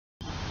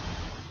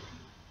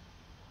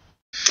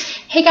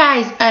Hey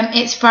guys,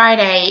 it's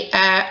Friday.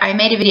 I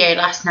made a video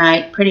last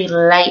night, pretty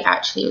late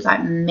actually. It was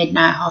like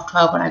midnight,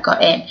 12:30 when I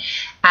got in,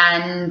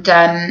 and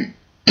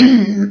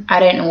I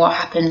don't know what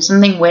happened.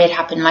 Something weird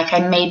happened. Like,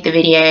 I made the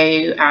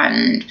video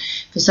and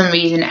for some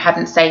reason it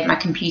hadn't saved. My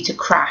computer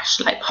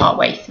crashed like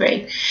partway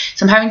through,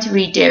 so I'm having to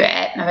redo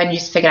it, and I've only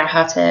just figured out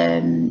how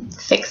to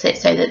fix it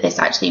so that this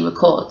actually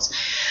records.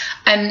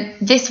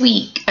 This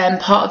week,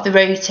 part of the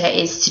rota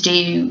is to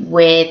do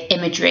with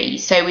imagery.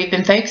 So we've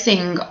been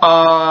focusing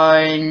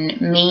on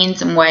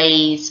means and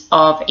ways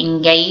of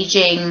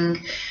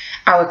engaging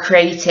our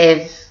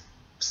creative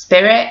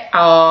spirit,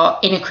 our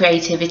inner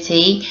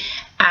creativity,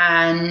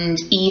 and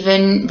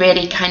even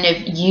really kind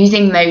of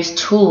using those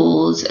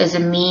tools as a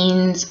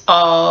means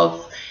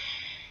of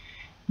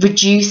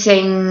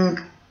reducing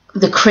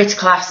the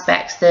critical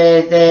aspects,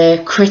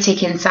 the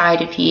critic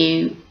inside of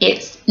you.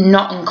 It's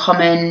not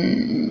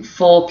uncommon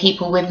for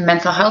people with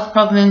mental health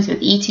problems,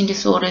 with eating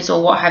disorders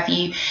or what have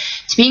you,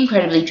 to be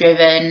incredibly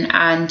driven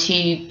and to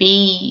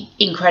be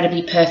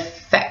incredibly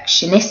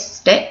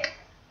perfectionistic.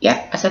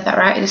 Yeah, I said that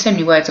right. There's so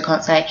many words I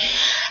can't say.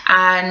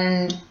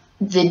 And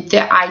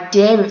the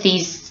idea of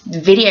these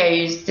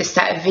videos, this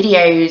set of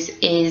videos,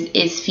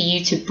 is for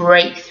you to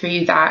break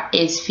through that,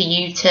 is for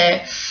you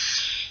to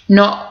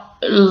not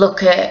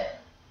look at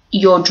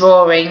your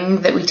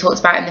drawing that we talked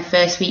about in the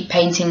first week,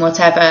 painting,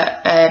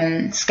 whatever,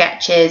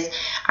 sketches,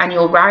 and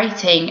your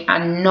writing,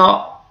 and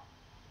not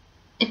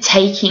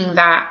taking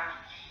that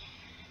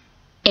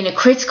in a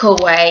critical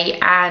way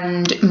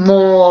and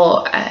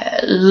more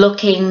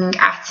looking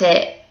at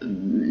it.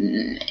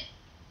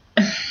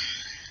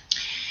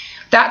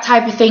 That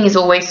type of thing is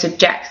always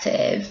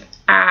subjective,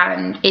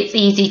 and it's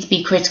easy to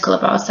be critical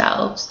of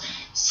ourselves.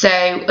 So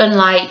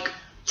unlike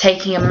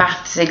taking a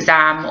maths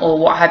exam or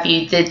what have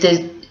you,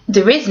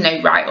 there is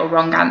no right or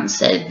wrong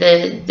answer.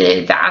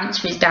 The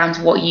answer is down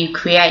to what you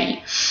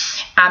create,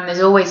 and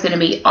there's always going to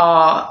be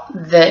art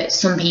that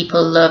some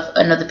people love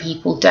and other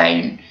people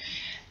don't.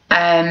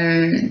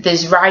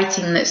 There's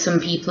writing that some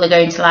people are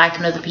going to like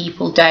and other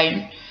people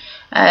don't.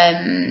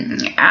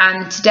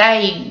 And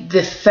today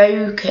the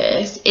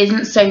focus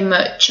isn't so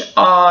much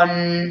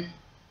on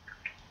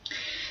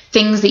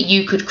things that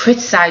you could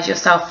criticize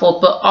yourself for,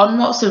 but on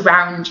what's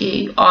around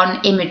you,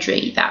 on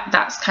imagery.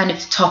 That's kind of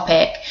the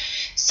topic.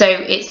 So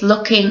it's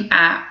looking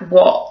at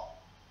what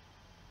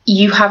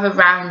you have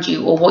around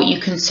you or what you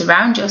can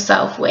surround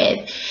yourself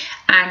with,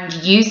 and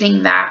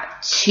using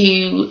that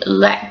to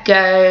let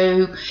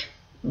go,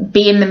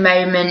 be in the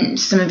moment.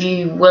 Some of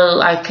you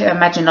will, I can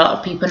imagine a lot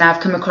of people now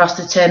have come across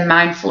the term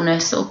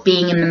mindfulness, or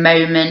being in the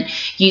moment,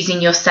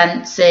 using your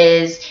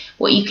senses,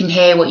 what you can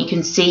hear, what you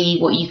can see,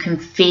 what you can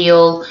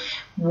feel,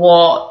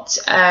 what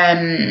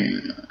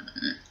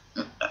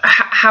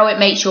how it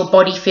makes your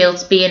body feel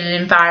to be in an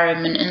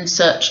environment and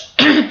such.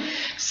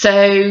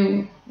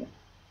 So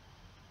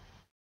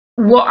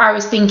what I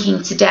was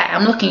thinking today,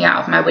 I'm looking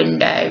out of my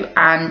window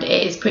and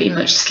it is pretty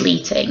much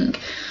sleeting,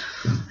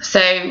 so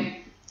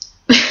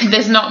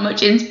there's not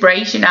much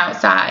inspiration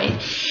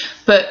outside.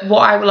 But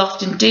what I will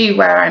often do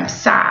where I'm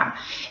sat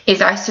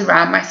is I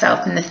surround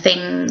myself in the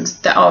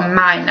things that are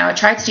mine. Now, I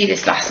tried to do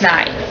this last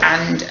night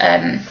and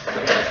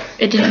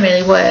it didn't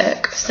really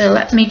work, so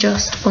let me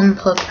just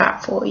unplug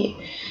that for you.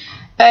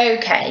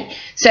 Okay,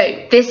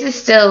 so this is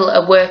still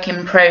a work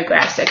in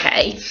progress.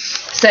 Okay,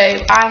 so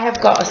I have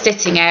got a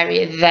sitting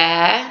area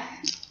there,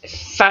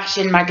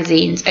 fashion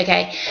magazines.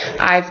 Okay,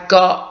 I've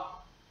got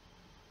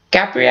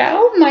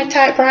Gabrielle, my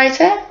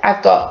typewriter.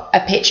 I've got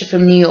a picture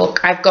from New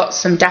York. I've got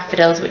some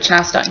daffodils which are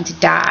now starting to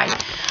die.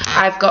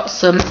 I've got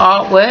some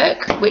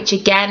artwork, which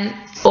again,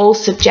 all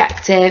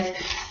subjective.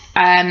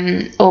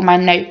 All my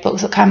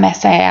notebooks. Look how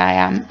messy I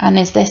am. And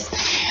is this?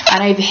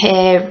 And over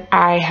here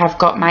I have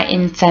got my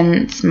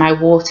incense, my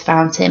water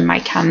fountain, my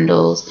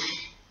candles.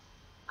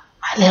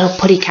 My little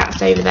puddy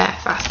cat's over there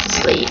fast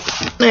asleep.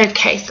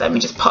 Okay, so let me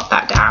just pop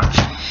that down.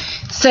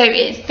 So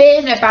it's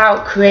been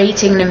about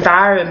creating an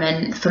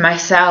environment for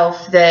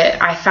myself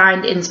that I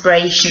find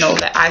inspirational,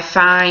 that I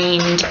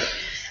find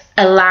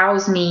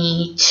allows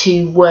me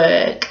to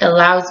work,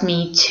 allows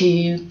me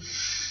to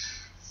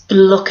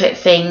look at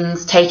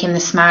things, take in the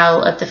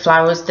smell of the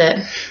flowers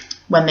that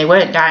when they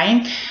weren't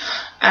dying,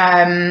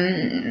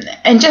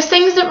 and just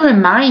things that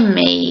remind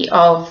me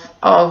of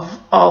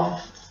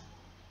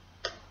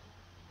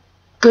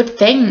good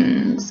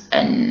things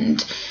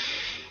and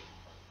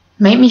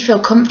make me feel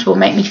comfortable,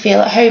 make me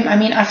feel at home. I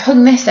mean, I've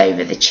hung this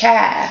over the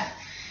chair.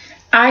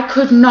 I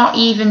could not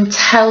even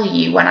tell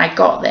you when I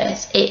got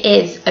this. It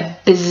is a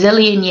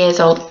bazillion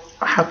years old.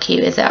 How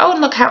cute is it? Oh,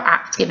 and look how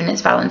active, and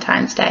it's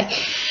Valentine's Day.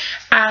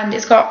 And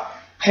it's got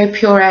Ho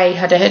Puree.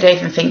 I don't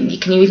even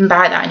think can you even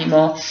buy that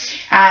anymore.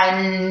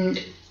 And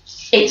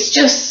it's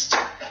just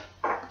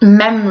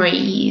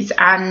memories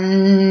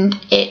and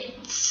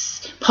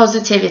it's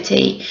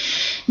positivity.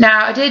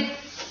 Now, I did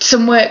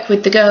some work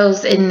with the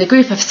girls in the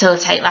group I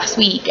facilitate last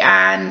week,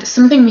 and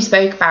something we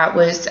spoke about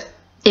was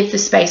if the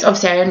space,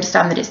 obviously I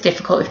understand that it's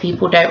difficult if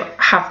people don't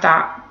have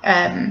that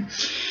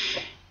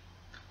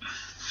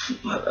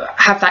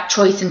have that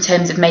choice in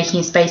terms of making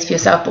a space for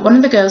yourself. But one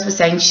of the girls was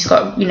saying she's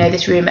got, you know,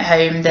 this room at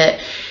home that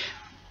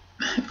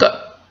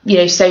got, you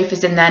know,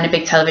 sofas in there and a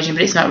big television,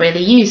 but it's not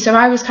really used. So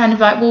I was kind of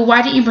like, well,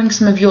 why don't you bring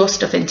some of your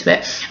stuff into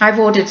it? I've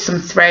ordered some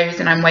throws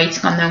and I'm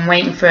waiting on them. I'm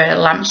waiting for a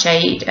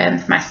lampshade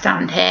for my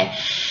stand here.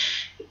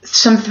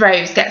 Some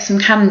throws, get some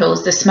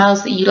candles, the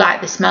smells that you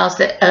like, the smells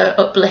that are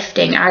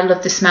uplifting. I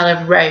love the smell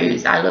of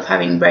rose. I love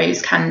having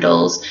rose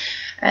candles.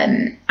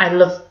 I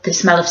love the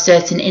smell of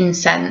certain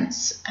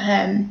incense.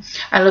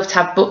 I love to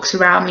have books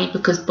around me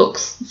because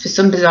books, for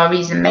some bizarre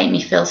reason, make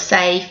me feel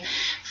safe.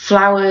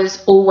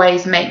 Flowers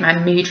always make my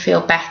mood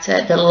feel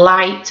better. The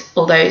light,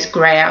 although it's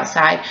grey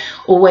outside,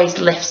 always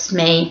lifts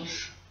me.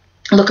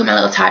 Look at my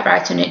little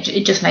typewriter and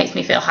it just makes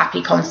me feel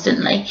happy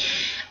constantly.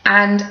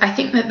 And I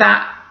think that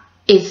that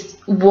is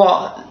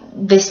what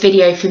this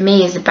video for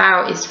me is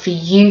about, is for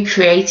you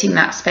creating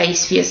that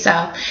space for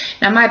yourself.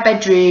 Now my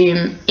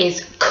bedroom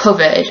is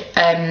covered.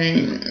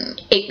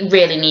 It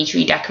really needs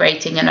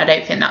redecorating and I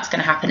don't think that's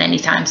going to happen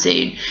anytime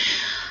soon.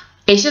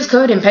 It's just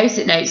covered in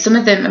post-it notes. Some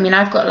of them, I mean,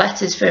 I've got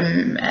letters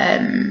from,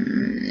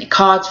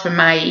 cards from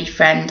my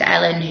friend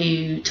Ellen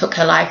who took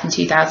her life in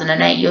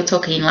 2008. You're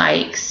talking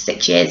like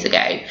 6 years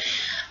ago.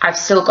 I've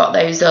still got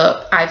those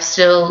up. I've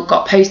still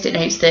got post-it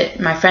notes that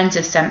my friends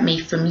have sent me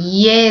from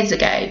years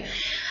ago.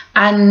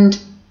 And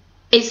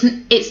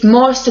it's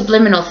more a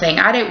subliminal thing.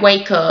 I don't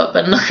wake up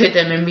and look at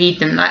them and read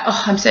them like,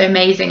 oh, I'm so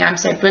amazing, I'm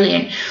so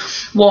brilliant.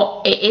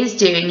 What it is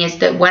doing is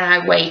that when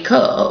I wake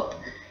up,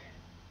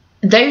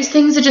 those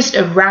things are just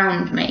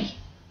around me,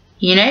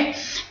 you know.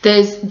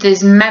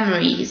 There's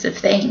memories of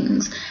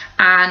things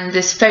and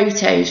there's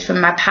photos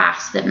from my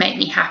past that make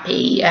me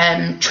happy,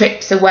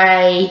 trips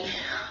away,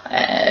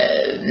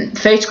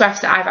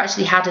 photographs that I've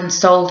actually had and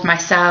sold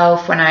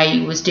myself when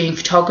I was doing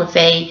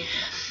photography.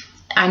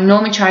 I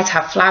normally try to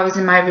have flowers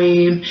in my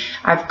room.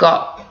 I've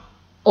got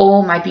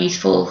all my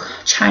beautiful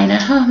china.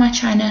 Oh, my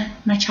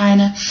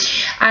china.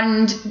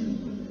 And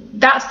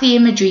that's the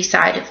imagery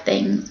side of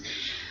things.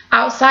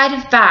 Outside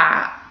of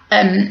that,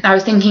 I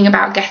was thinking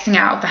about getting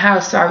out of the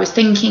house. So I was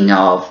thinking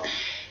of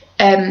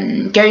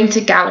going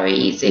to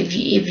galleries if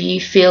you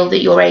feel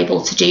that you're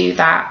able to do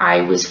that.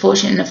 I was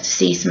fortunate enough to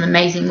see some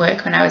amazing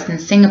work when I was in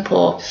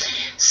Singapore.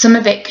 Some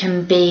of it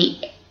can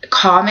be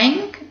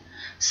calming.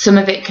 Some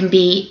of it can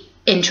be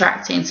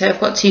interacting. So I've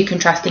got two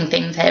contrasting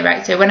things here,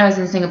 right? So when I was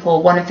in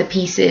Singapore, one of the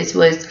pieces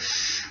was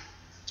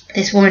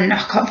this woman, I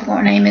can't think what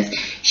her name is,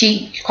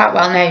 she's quite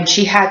well known.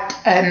 She had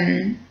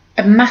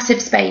a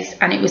massive space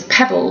and it was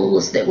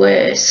pebbles that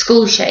were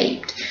skull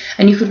shaped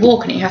and you could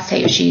walk on it, you had to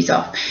take your shoes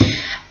off,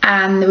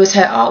 and there was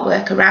her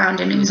artwork around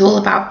and it was all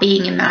about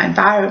being in that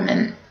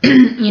environment.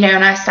 You know,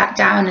 and I sat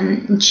down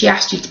and she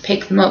asked you to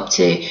pick them up,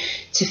 to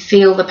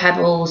feel the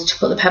pebbles, to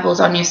put the pebbles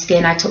on your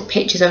skin. I took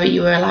pictures of it.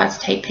 You were allowed to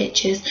take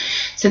pictures.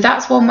 So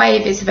that's one way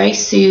of it. It's very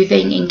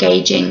soothing,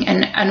 engaging,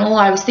 and all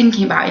I was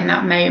thinking about in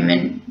that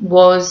moment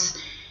was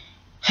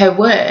her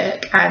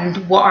work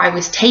and what I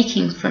was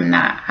taking from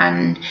that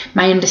and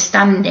my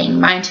understanding,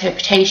 my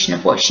interpretation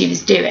of what she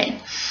was doing.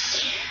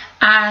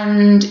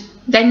 And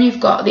then you've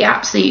got the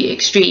absolute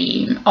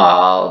extreme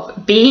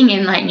of being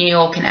in like New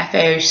York and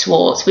F.O.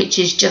 Schwartz, which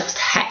is just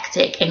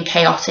hectic and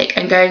chaotic,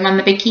 and going on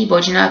the big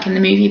keyboard, you know, like in the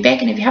movie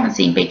Big. And if you haven't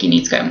seen Big, you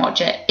need to go and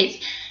watch it.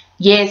 It's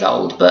years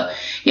old, but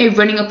you know,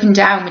 running up and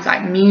down with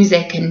like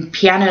music and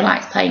piano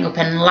lights playing up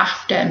and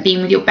laughter and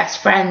being with your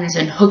best friends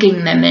and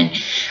hugging them and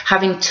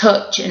having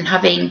touch and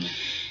having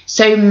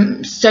so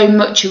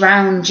much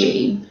around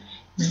you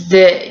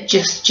that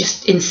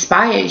just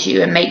inspires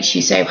you and makes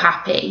you so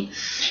happy.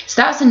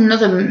 So that's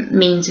another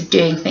means of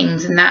doing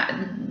things. And that,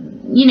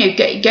 you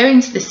know,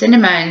 going to the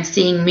cinema and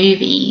seeing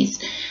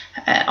movies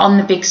on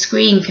the big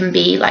screen can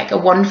be like a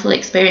wonderful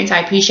experience. I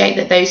appreciate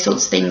that those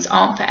sorts of things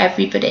aren't for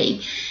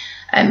everybody.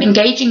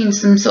 Engaging in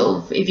some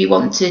sort of, if you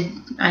want to,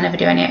 I never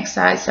do any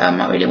exercise, so I'm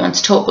not really one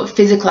to talk, but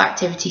physical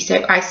activity,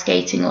 so ice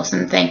skating or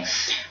something.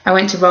 I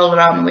went to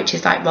Rollerama, which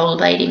is like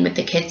rollerblading with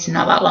the kids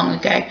not that long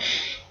ago.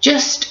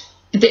 Just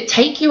that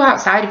take you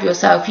outside of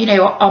yourself. You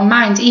know, our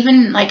minds,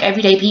 even like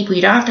everyday people,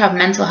 you don't have to have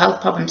mental health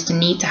problems to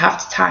need to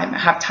have time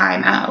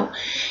out.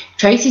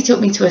 Tracy took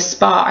me to a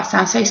spa. I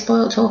sound so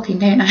spoiled talking,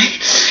 don't I?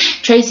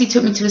 Tracy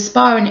took me to a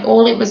spa and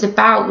all it was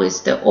about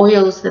was the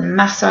oils, the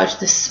massage,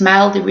 the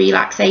smell, the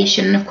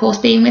relaxation, and of course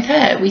being with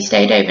her. We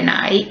stayed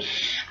overnight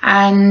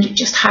and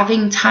just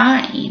having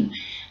time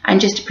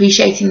and just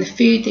appreciating the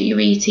food that you're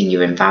eating,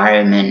 your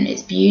environment.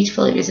 It's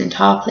beautiful. It was in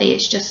Tarpley.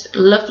 It's just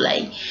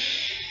lovely.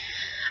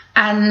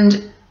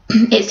 And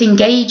it's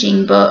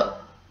engaging,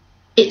 but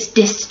it's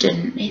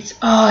distant.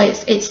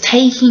 It's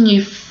taking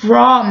you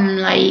from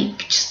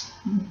like just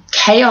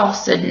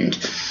chaos and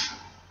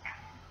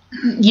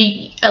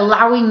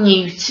allowing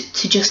you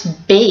to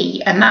just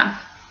be. And that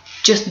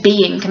just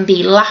being can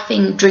be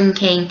laughing,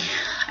 drinking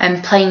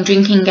and playing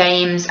drinking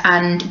games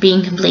and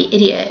being complete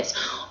idiots,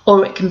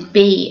 or it can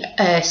be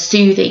a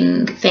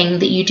soothing thing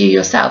that you do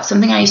yourself.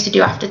 Something I used to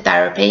do after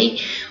therapy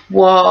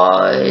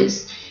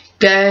was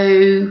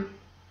go.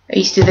 I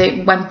used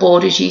to, when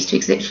Borders used to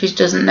exist, which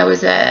doesn't, there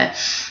was a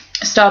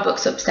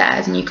Starbucks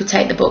upstairs, and you could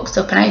take the books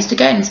up, and I used to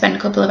go and spend a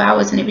couple of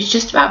hours, and it was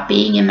just about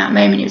being in that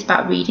moment. It was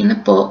about reading the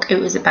book. It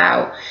was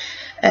about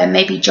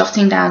maybe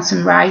jotting down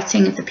some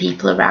writing of the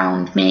people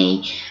around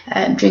me,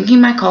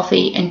 drinking my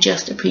coffee, and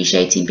just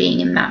appreciating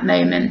being in that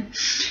moment.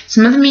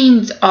 Some other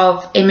means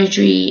of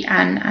imagery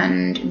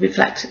and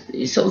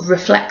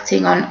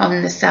reflecting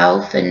on the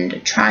self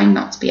and trying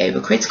not to be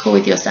overcritical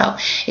with yourself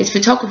is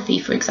photography,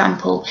 for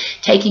example,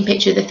 taking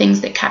pictures of the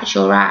things that catch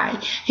your eye.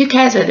 Who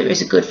cares whether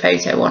it's a good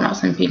photo or not?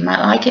 Some people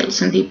might like it,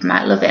 some people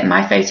might love it.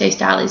 My photo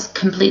style is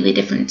completely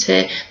different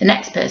to the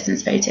next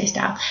person's photo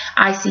style.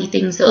 I see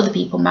things that other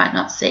people might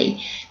not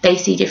see. They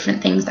see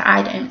different things that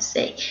I don't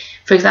see.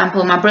 For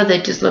example, my brother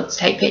just loves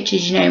to take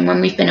pictures, you know, and when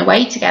we've been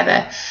away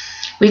together,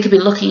 we could be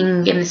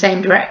looking in the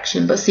same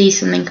direction but see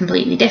something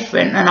completely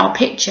different. And our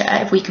picture,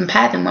 if we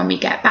compare them when we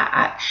get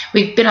back,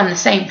 we've been on the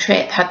same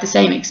trip, had the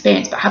same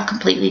experience, but have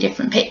completely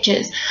different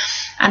pictures.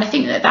 And I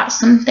think that that's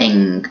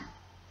something,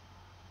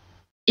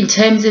 in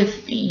terms of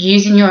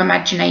using your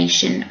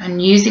imagination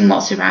and using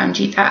what's around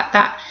you,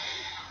 that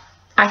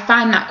I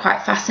find that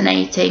quite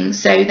fascinating.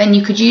 So then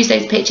you could use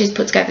those pictures,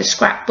 put together a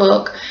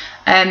scrapbook.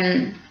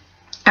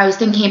 I was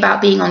thinking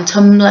about being on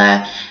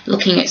Tumblr,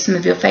 looking at some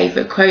of your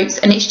favourite quotes,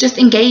 and it's just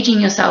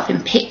engaging yourself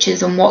in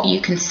pictures and what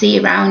you can see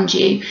around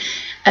you.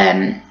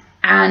 And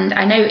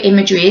I know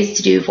imagery is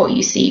to do with what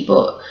you see,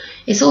 but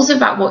it's also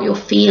about what you're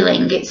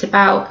feeling. It's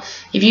about,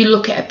 if you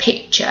look at a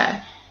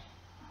picture,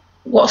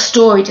 what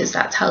story does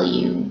that tell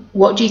you?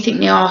 What do you think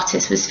the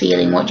artist was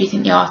feeling? What do you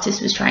think the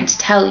artist was trying to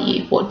tell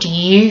you? What do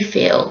you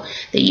feel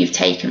that you've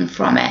taken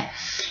from it?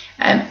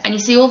 And you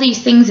see, all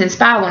these things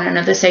inspire one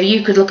another. So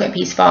you could look at a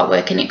piece of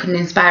artwork and it could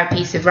inspire a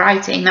piece of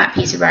writing. That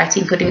piece of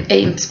writing could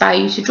inspire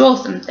you to draw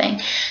something.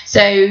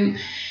 So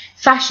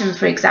fashion,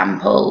 for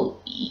example,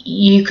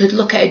 you could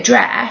look at a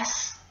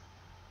dress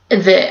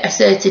that a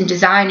certain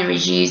designer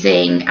is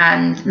using,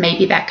 and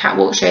maybe that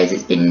catwalk shows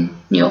it's been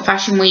New York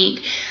Fashion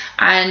Week,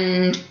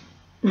 and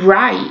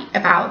write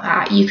about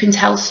that. You can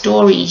tell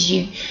stories.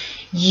 You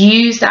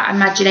use that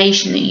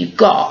imagination that you've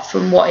got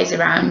from what is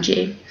around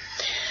you.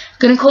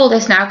 I'm going to call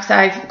this now because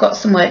I've got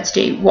some work to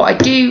do. What I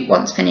do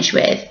want to finish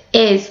with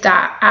is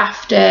that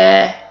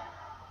after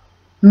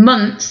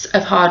months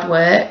of hard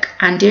work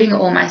and doing it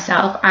all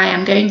myself, I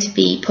am going to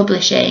be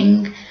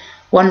publishing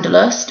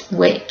Wanderlust,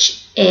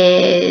 which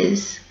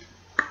is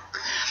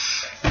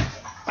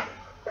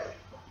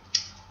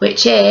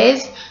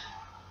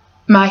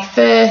my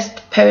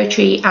first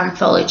poetry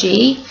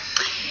anthology.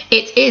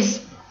 It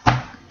is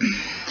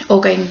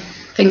all going,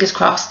 fingers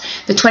crossed,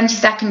 the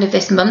 22nd of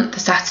this month, the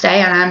Saturday,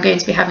 and I'm going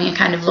to be having a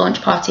kind of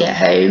launch party at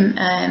home.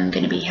 I'm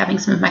going to be having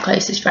some of my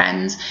closest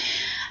friends,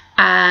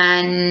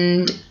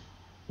 and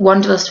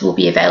Wanderlust will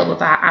be available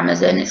via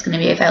Amazon. It's going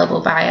to be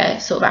available via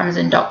sort of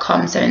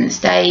Amazon.com, so in the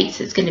States.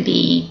 It's going to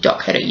be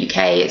 .co.uk.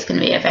 It's going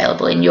to be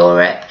available in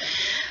Europe,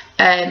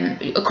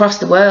 across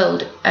the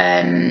world.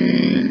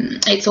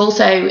 It's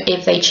also,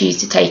 if they choose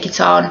to take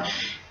it on,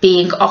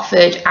 being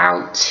offered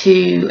out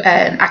to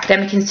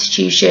academic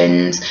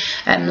institutions,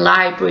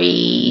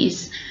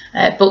 libraries,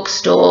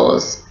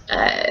 bookstores.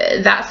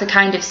 That's a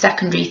kind of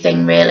secondary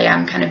thing, really.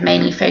 I'm kind of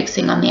mainly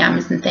focusing on the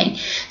Amazon thing.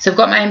 So I've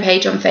got my own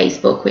page on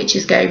Facebook, which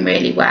is going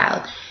really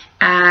well,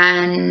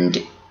 and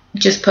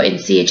just put in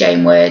Sia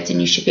Jane words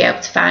and you should be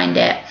able to find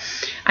it.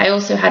 I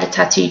also had a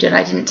tattoo done.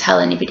 I didn't tell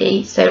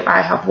anybody, so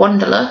I have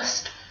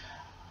Wanderlust.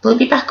 Will it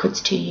be backwards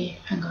to you?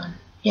 Hang on.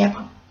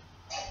 Yeah.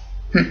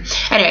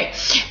 Anyway,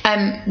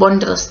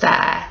 Wanderlust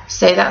there.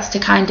 So that's to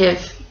kind of,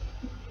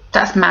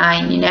 that's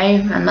mine, you know.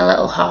 I'm a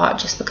little heart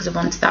just because I've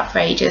wanted that for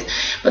ages,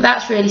 but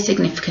that's really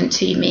significant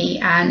to me.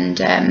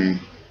 And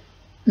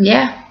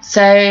yeah,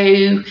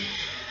 so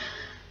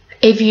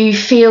if you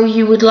feel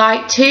you would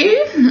like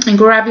to,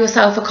 grab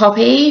yourself a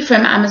copy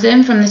from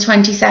Amazon from the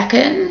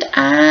 22nd,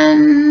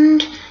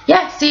 and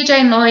yeah, Sia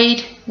Jane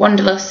Lloyd,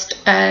 Wanderlust.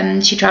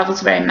 She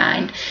travels her own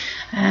mind,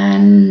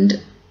 and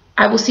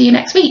I will see you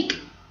next week.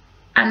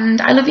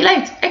 And I love you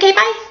loads. Okay,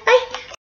 bye. Bye.